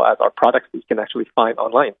as well as our products that you can actually find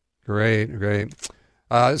online. Great.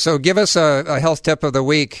 So give us a health tip of the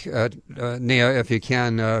week, Nia, if you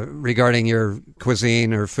can, regarding your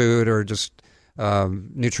cuisine or food or just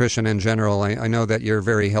nutrition in general. I know that you're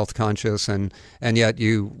very health conscious, and yet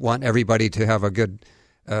you want everybody to have a good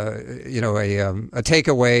a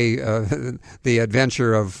takeaway, the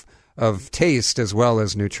adventure of taste as well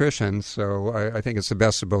as nutrition. So I think it's the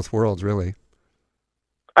best of both worlds, really.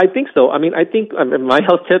 I think so. I mean, my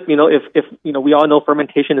health tip, if we all know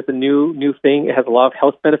fermentation is a new thing. It has a lot of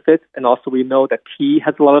health benefits, and also we know that tea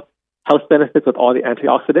has a lot of health benefits with all the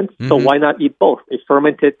antioxidants. Mm-hmm. So why not eat both? A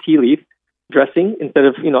fermented tea leaf dressing instead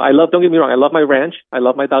of, don't get me wrong, I love my ranch, I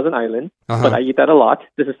love my Thousand Island, but I eat that a lot.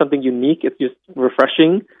 This is something unique. It's just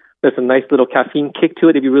refreshing. There's a nice little caffeine kick to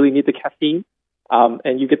it if you really need the caffeine.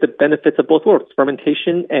 And you get the benefits of both worlds,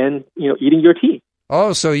 fermentation and, eating your tea.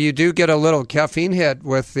 Oh, so you do get a little caffeine hit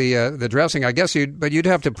with the dressing. I guess you'd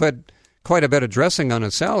have to put quite a bit of dressing on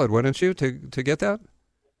a salad, wouldn't you, to get that?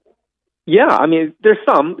 Yeah, I mean, there's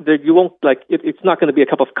some. You won't, it's not going to be a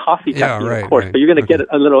cup of coffee caffeine, of course, but you're going to get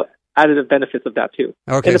a little additive benefits of that too.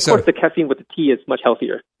 Okay, and of course the caffeine with the tea is much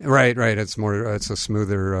healthier. Right. It's a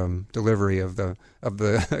smoother delivery of the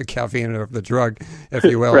caffeine of the drug, if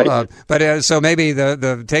you will. Right. But so maybe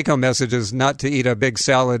the take-home message is not to eat a big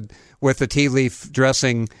salad with the tea leaf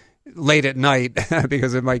dressing late at night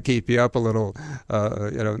because it might keep you up a little.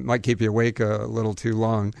 It might keep you awake a little too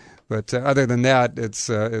long. But other than that,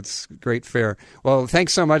 it's great fare. Well,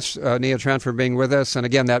 thanks so much, Nia Tran, for being with us. And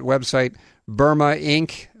again, that website, Burma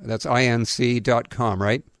Inc., that's INC.com,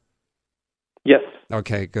 right? Yes.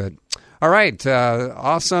 Okay, good. All right,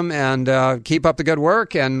 awesome, and keep up the good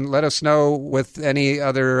work, and let us know with any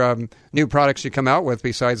other new products you come out with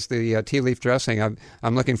besides the tea leaf dressing.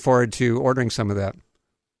 I'm looking forward to ordering some of that.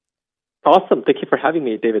 Awesome. Thank you for having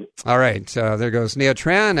me, David. All right, there goes Nia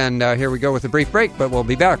Tran, and here we go with a brief break, but we'll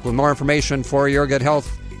be back with more information for your good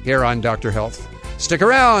health here on Dr. Health. Stick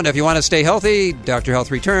around if you want to stay healthy. Dr.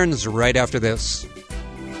 Health returns right after this.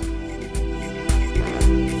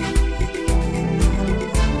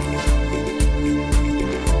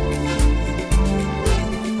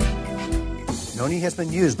 Noni has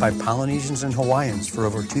been used by Polynesians and Hawaiians for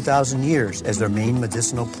over 2,000 years as their main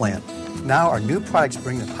medicinal plant. Now our new products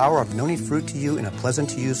bring the power of noni fruit to you in a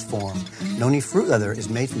pleasant-to-use form. Noni fruit leather is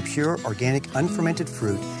made from pure, organic, unfermented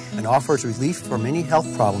fruit and offers relief for many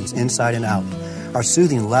health problems inside and out. Our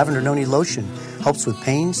soothing lavender noni lotion helps with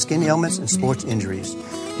pain, skin ailments, and sports injuries.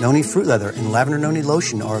 Noni fruit leather and lavender noni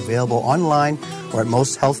lotion are available online or at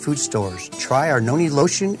most health food stores. Try our noni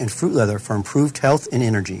lotion and fruit leather for improved health and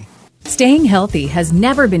energy. Staying healthy has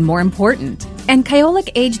never been more important. And Kyolic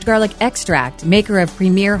Aged Garlic Extract, maker of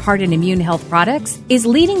premier heart and immune health products, is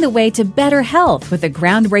leading the way to better health with a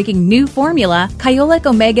groundbreaking new formula, Kyolic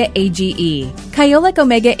Omega AGE. Kyolic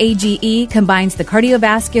Omega AGE combines the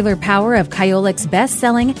cardiovascular power of Kyolic's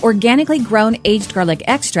best-selling, organically grown aged garlic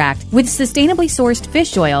extract with sustainably sourced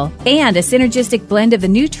fish oil and a synergistic blend of the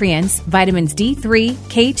nutrients, vitamins D3,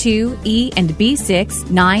 K2, E, and B6,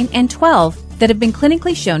 9, and 12, that have been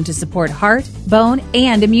clinically shown to support heart, bone,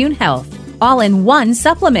 and immune health, all in one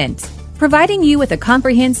supplement, providing you with a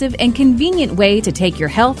comprehensive and convenient way to take your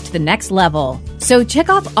health to the next level. So check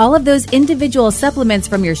off all of those individual supplements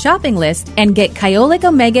from your shopping list and get Kyolic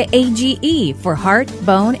Omega AGE for heart,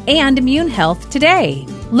 bone, and immune health today.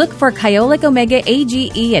 Look for Kyolic Omega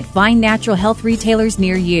AGE at fine natural health retailers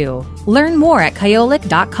near you. Learn more at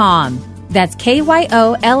kyolic.com. That's KYOLIC.com.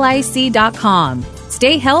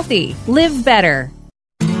 Stay healthy. Live better.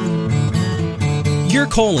 Your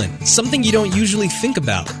colon, something you don't usually think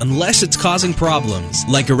about unless it's causing problems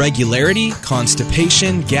like irregularity,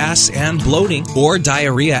 constipation, gas, and bloating, or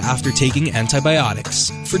diarrhea after taking antibiotics.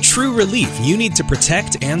 For true relief, you need to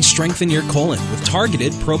protect and strengthen your colon with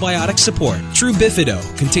targeted probiotic support. True Bifido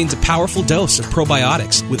contains a powerful dose of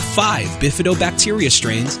probiotics with 5 bifidobacteria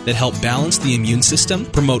strains that help balance the immune system,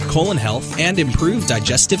 promote colon health, and improve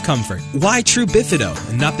digestive comfort. Why True Bifido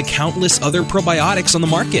and not the countless other probiotics on the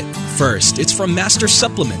market? First, it's from Master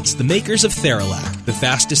Supplements, the makers of Theralac, the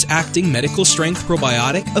fastest acting medical strength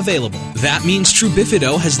probiotic available. That means True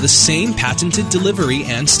Bifido has the same patented delivery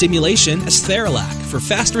and stimulation as Theralac for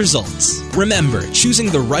fast results. Remember,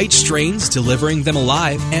 choosing the right strains, delivering them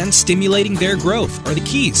alive, and stimulating their growth are the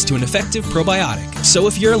keys to an effective probiotic. So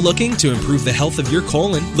if you're looking to improve the health of your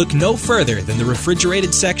colon, look no further than the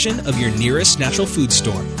refrigerated section of your nearest natural food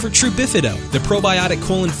store for True Bifido, the probiotic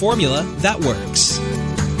colon formula that works.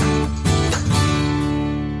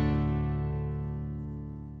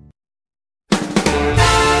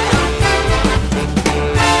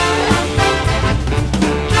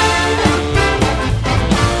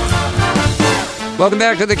 Welcome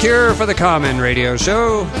back to The Cure for the Common radio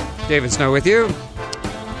show. David Snow with you.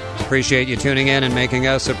 Appreciate you tuning in and making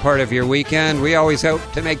us a part of your weekend. We always hope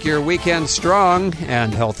to make your weekend strong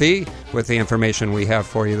and healthy with the information we have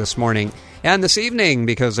for you this morning and this evening,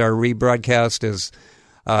 because our rebroadcast is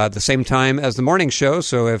the same time as the morning show.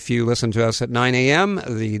 So if you listen to us at 9 a.m.,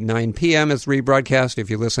 the 9 p.m. is rebroadcast. If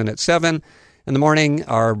you listen at 7 in the morning,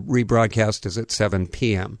 our rebroadcast is at 7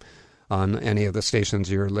 p.m. on any of the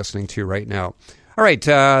stations you're listening to right now. All right,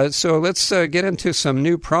 so let's get into some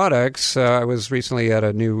new products. I was recently at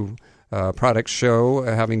a new product show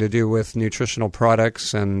having to do with nutritional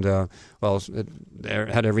products, and, it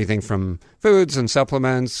had everything from foods and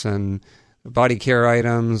supplements and body care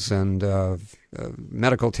items and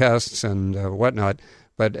medical tests and whatnot,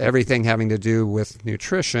 but everything having to do with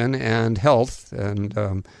nutrition and health and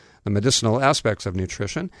the medicinal aspects of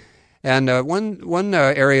nutrition. And one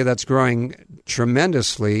area that's growing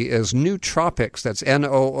tremendously is nootropics. That's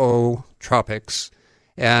N-O-O tropics.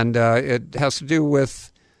 And it has to do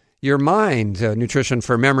with your mind, nutrition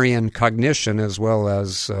for memory and cognition as well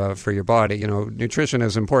as for your body. You know, nutrition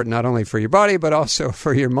is important not only for your body but also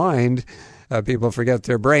for your mind. People forget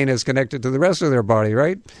their brain is connected to the rest of their body,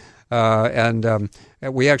 right? And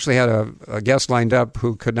we actually had a guest lined up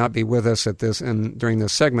who could not be with us at this during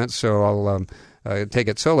this segment, so I'll take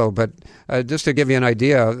it solo, but just to give you an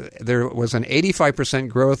idea, there was an 85%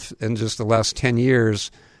 growth in just the last 10 years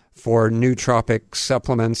for nootropic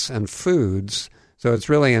supplements and foods. So it's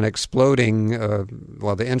really an exploding,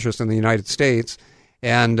 the interest in the United States.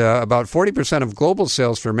 And about 40% of global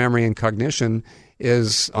sales for memory and cognition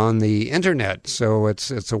is on the internet. So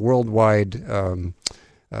it's a worldwide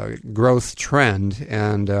growth trend,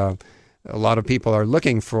 and a lot of people are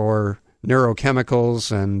looking for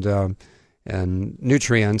neurochemicals and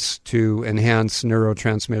nutrients to enhance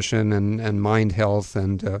neurotransmission and mind health,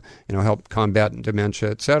 and help combat dementia,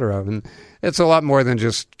 etc. And it's a lot more than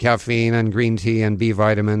just caffeine and green tea and B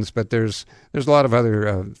vitamins, but there's a lot of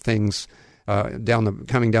other things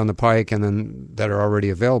coming down the pike, and then that are already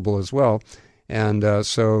available as well. And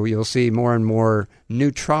so you'll see more and more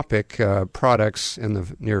nootropic products in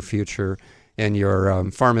the near future in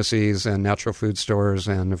your pharmacies and natural food stores,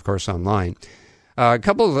 and of course online. A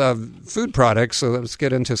couple of food products, so let's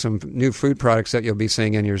get into some new food products that you'll be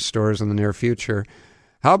seeing in your stores in the near future.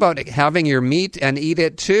 How about having your meat and eat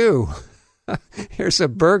it too? Here's a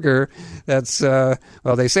burger that's,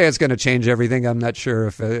 they say it's going to change everything. I'm not sure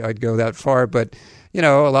if I'd go that far, but, a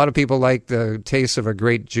lot of people like the taste of a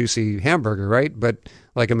great juicy hamburger, right? But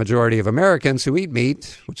like a majority of Americans who eat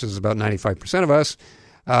meat, which is about 95% of us,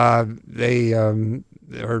 they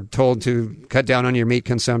are told to cut down on your meat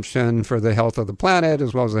consumption for the health of the planet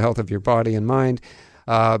as well as the health of your body and mind.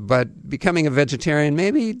 But becoming a vegetarian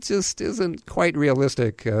maybe just isn't quite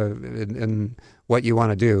realistic in what you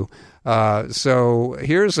want to do. So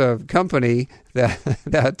here's a company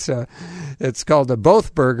that it's called the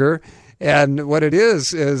Both Burger. And what it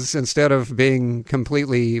is instead of being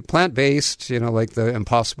completely plant-based, like the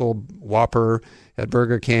Impossible Whopper at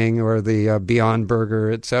Burger King or the Beyond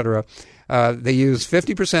Burger, etc., they use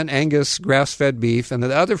 50% Angus grass-fed beef, and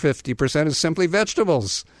the other 50% is simply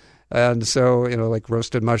vegetables. And so, like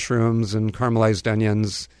roasted mushrooms and caramelized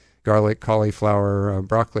onions, garlic, cauliflower,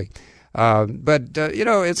 broccoli. But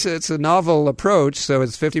it's a novel approach. So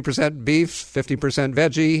it's 50% beef, 50%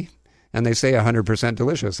 veggie, and they say 100%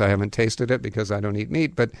 delicious. I haven't tasted it because I don't eat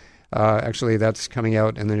meat, but actually that's coming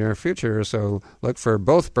out in the near future. So look for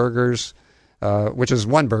Both Burgers, which is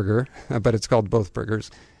one burger, but it's called Both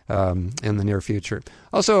Burgers in the near future.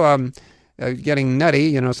 Also, getting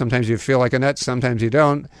nutty, sometimes you feel like a nut, sometimes you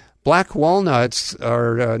don't. Black walnuts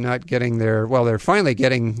are not getting they're finally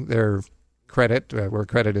getting their credit where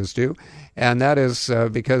credit is due, and that is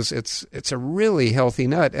because it's a really healthy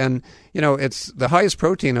nut, and it's the highest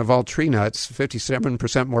protein of all tree nuts,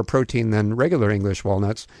 57% more protein than regular English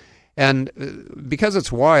walnuts, and because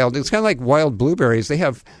it's wild, it's kind of like wild blueberries. They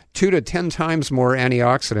have 2 to 10 times more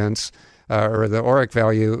antioxidants, or the ORAC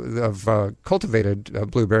value of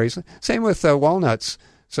cultivated blueberries. Same with walnuts,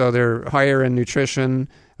 so they're higher in nutrition.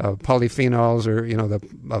 Polyphenols, or the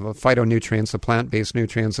phytonutrients, the plant-based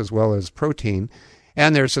nutrients, as well as protein,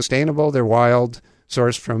 and they're sustainable. They're wild,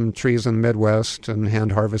 sourced from trees in the Midwest and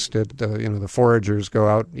hand-harvested. The foragers go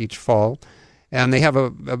out each fall, and they have a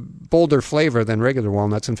bolder flavor than regular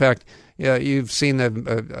walnuts. In fact, you've seen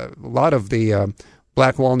a lot of the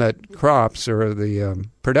black walnut crops, or the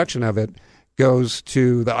production of it, goes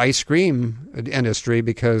to the ice cream industry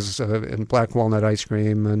because in black walnut ice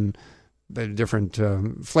cream and the different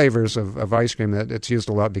flavors of ice cream, that it's used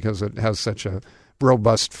a lot because it has such a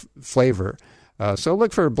robust flavor. So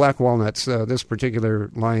look for black walnuts. This particular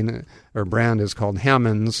line or brand is called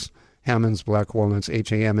Hammond's Black Walnuts,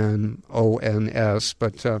 HAMMONS,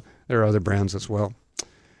 but there are other brands as well.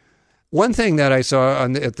 One thing that I saw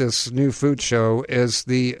at this new food show is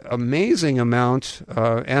the amazing amount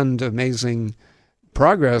and amazing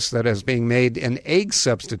progress that is being made in egg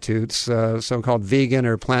substitutes, so-called vegan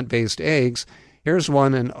or plant-based eggs. Here's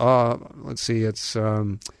one, and let's see, it's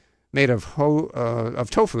made of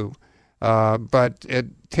tofu, but it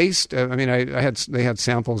tastes. They had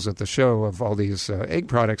samples at the show of all these egg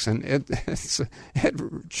products, and it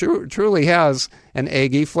truly has an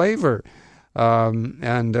eggy flavor,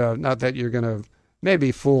 and not that you're going to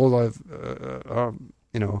maybe fool a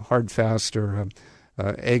hard fast or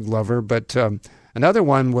egg lover, but. Another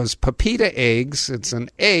one was Pepita eggs. It's an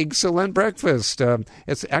egg-cellent breakfast.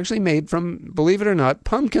 It's actually made from, believe it or not,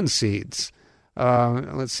 pumpkin seeds.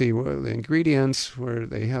 Let's see, what are the ingredients, where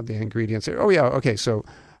they have the ingredients there. Oh, yeah, okay, so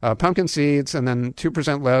pumpkin seeds, and then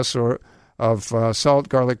 2% less of salt,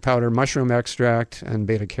 garlic powder, mushroom extract, and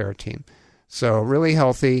beta-carotene. So really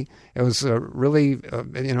healthy. It was really,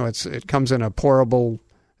 it comes in a pourable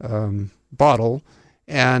bottle,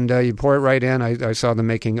 and you pour it right in. I saw them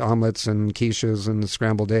making omelets and quiches and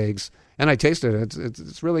scrambled eggs, and I tasted it.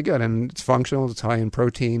 It's really good, and it's functional. It's high in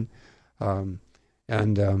protein, so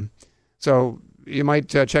you might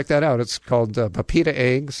check that out. It's called Pepita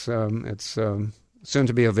eggs. It's soon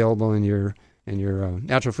to be available in your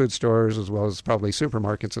natural food stores as well as probably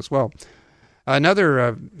supermarkets as well.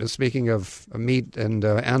 Another, speaking of meat and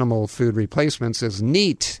animal food replacements, is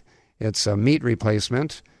NEAT. It's a meat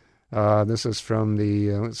replacement. This is from the,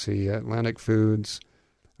 Atlantic Foods.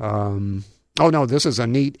 This is a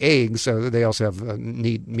NEAT egg, so they also have a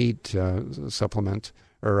NEAT meat supplement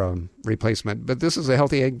or replacement. But this is a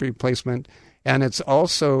healthy egg replacement, and it's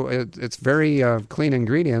also, it's very clean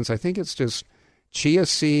ingredients. I think it's just chia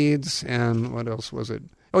seeds and what else was it?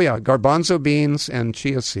 Oh, yeah, garbanzo beans and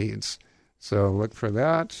chia seeds. So look for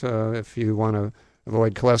that if you want to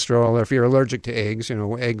avoid cholesterol, or if you're allergic to eggs.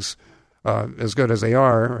 Eggs, as good as they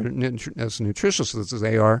are, or as nutritious as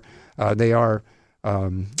they are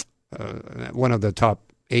one of the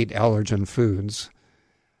top 8 allergen foods.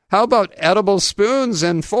 How about edible spoons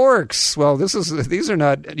and forks? Well, these are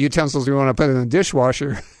not utensils you want to put in the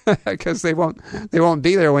dishwasher because they won't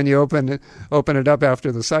be there when you open it up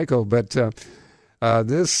after the cycle. But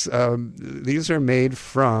these are made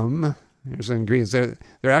from, here's the ingredients.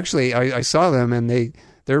 They're actually, I saw them, and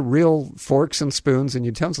they're real forks and spoons and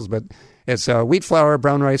utensils. But it's wheat flour,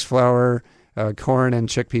 brown rice flour, corn and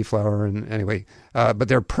chickpea flour, and anyway, but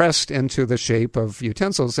they're pressed into the shape of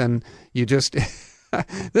utensils, and you just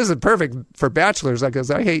this is perfect for bachelors, because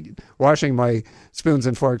I hate washing my spoons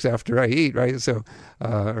and forks after I eat, right? So,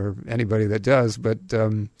 or anybody that does, but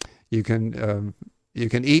you can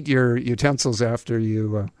eat your utensils after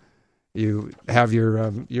you have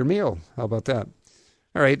your meal. How about that?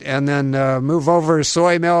 All right, and then move over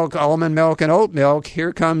soy milk, almond milk, and oat milk.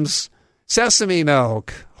 Here comes sesame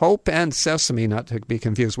milk. Hope and sesame, not to be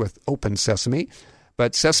confused with open sesame.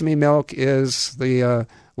 But sesame milk is the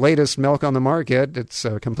latest milk on the market. It's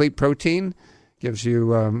complete protein, gives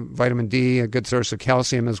you vitamin D, a good source of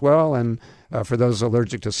calcium as well. And for those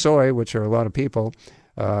allergic to soy, which are a lot of people,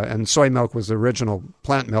 and soy milk was the original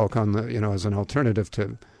plant milk on the, as an alternative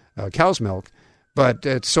to cow's milk. But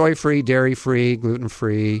it's soy-free, dairy-free,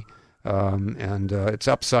 gluten-free, and it's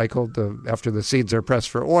upcycled. After the seeds are pressed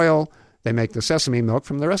for oil, they make the sesame milk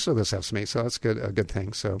from the rest of the sesame, so that's a good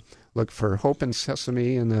thing. So look for Hope and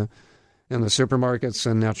Sesame in the supermarkets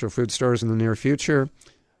and natural food stores in the near future.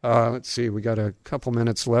 Let's see, we got a couple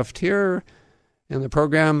minutes left here in the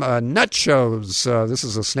program. Nachos. This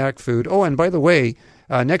is a snack food. Oh, and by the way,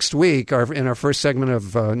 next week, in our first segment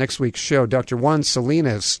of next week's show, Dr. Juan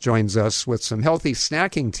Salinas joins us with some healthy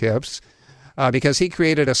snacking tips because he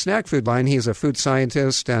created a snack food line. He's a food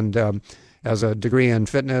scientist and has a degree in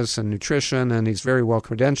fitness and nutrition, and he's very well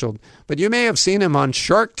credentialed. But you may have seen him on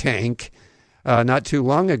Shark Tank not too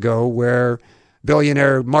long ago, where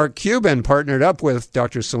billionaire Mark Cuban partnered up with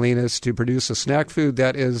Dr. Salinas to produce a snack food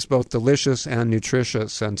that is both delicious and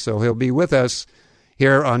nutritious. And so he'll be with us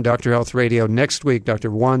here on Dr. Health Radio next week, Dr.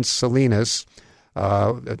 Juan Salinas,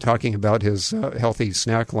 talking about his healthy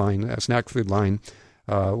snack food line,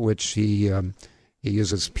 which he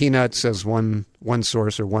uses peanuts as one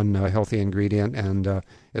source or one healthy ingredient, and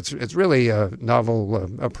it's really a novel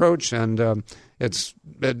approach, and it's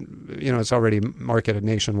already marketed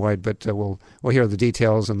nationwide. But we'll hear the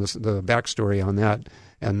details and the backstory on that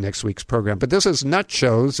in next week's program. But this is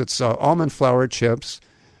Nachos. It's almond flour chips.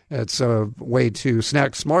 It's a way to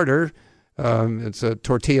snack smarter. It's a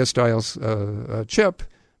tortilla-style chip,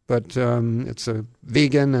 but it's a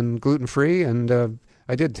vegan and gluten-free, and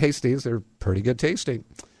I did taste these. They're pretty good tasting.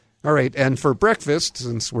 All right, and for breakfast,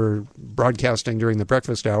 since we're broadcasting during the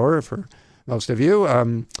breakfast hour for most of you,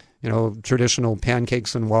 traditional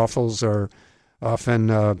pancakes and waffles are often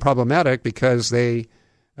problematic because I'm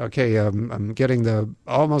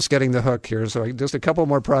almost getting the hook here, so just a couple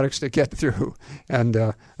more products to get through. And,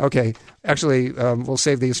 we'll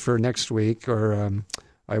save these for next week, or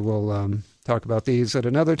I will talk about these at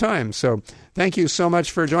another time. So thank you so much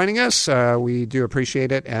for joining us. We do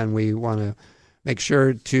appreciate it, and we want to make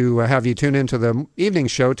sure to have you tune into the evening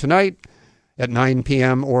show tonight at 9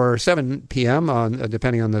 p.m. or 7 p.m.,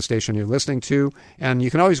 depending on the station you're listening to. And you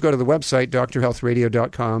can always go to the website,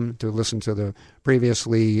 drhealthradio.com, to listen to the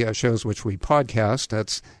previously shows which we podcast.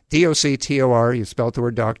 That's DOCTOR, you spelled the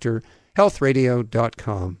word doctor,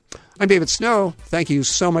 healthradio.com. I'm David Snow. Thank you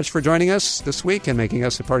so much for joining us this week and making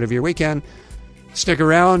us a part of your weekend. Stick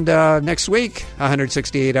around next week,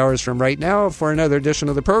 168 hours from right now, for another edition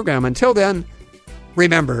of the program. Until then,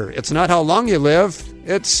 remember, it's not how long you live,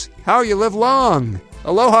 it's how you live long.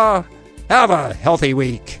 Aloha. Have a healthy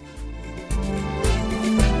week.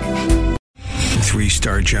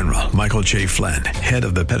 3-star general Michael J. Flynn, head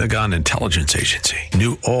of the Pentagon Intelligence Agency,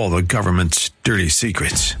 knew all the government's dirty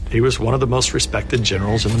secrets. He was one of the most respected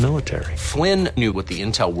generals in the military. Flynn knew what the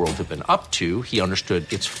intel world had been up to. He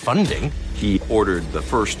understood its funding. He ordered the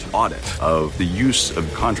first audit of the use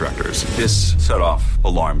of contractors. This set off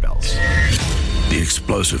alarm bells. The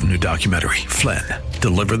explosive new documentary, Flynn,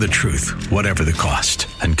 Deliver the Truth, Whatever the Cost,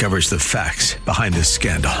 uncovers the facts behind this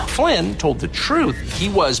scandal. Flynn told the truth. He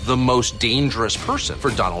was the most dangerous person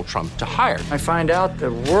for Donald Trump to hire. I find out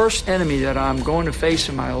the worst enemy that I'm going to face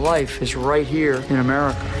in my life is right here in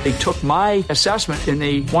America. They took my assessment and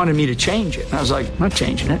they wanted me to change it. And I was like, I'm not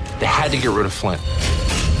changing it. They had to get rid of Flynn.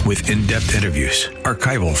 With in-depth interviews,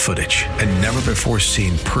 archival footage, and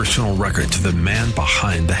never-before-seen personal records of the man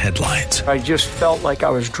behind the headlines. I just felt like I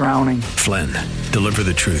was drowning. Flynn, Deliver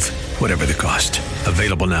the Truth, Whatever the Cost.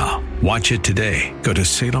 Available now. Watch it today. Go to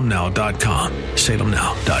salemnow.com.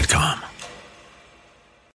 salemnow.com.